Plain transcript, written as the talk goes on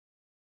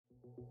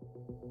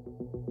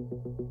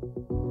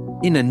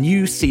In a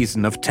new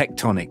season of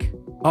Tectonic,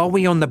 are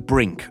we on the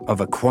brink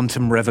of a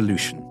quantum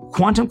revolution?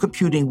 Quantum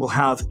computing will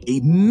have a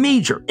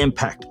major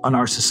impact on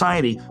our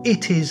society.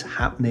 It is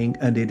happening,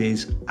 and it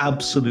is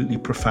absolutely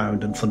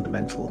profound and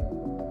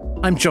fundamental.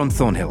 I'm John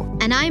Thornhill.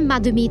 And I'm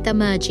Madhumita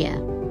Murgia.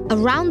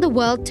 Around the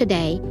world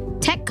today,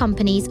 tech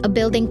companies are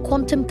building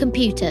quantum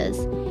computers,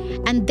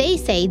 and they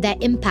say their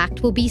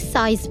impact will be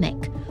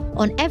seismic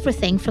on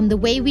everything from the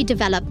way we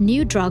develop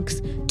new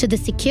drugs to the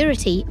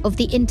security of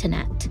the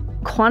internet.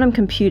 Quantum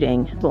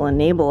computing will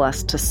enable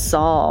us to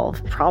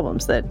solve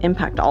problems that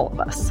impact all of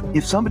us.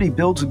 If somebody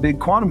builds a big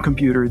quantum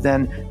computer,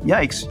 then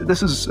yikes,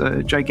 this is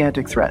a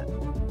gigantic threat.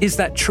 Is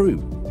that true?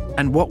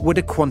 And what would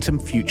a quantum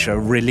future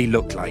really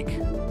look like?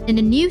 In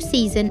a new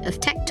season of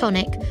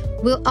Tectonic,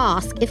 we'll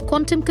ask if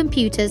quantum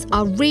computers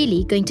are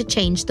really going to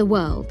change the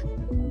world.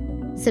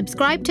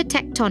 Subscribe to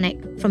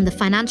Tectonic from the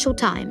Financial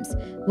Times,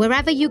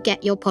 wherever you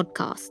get your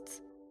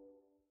podcasts.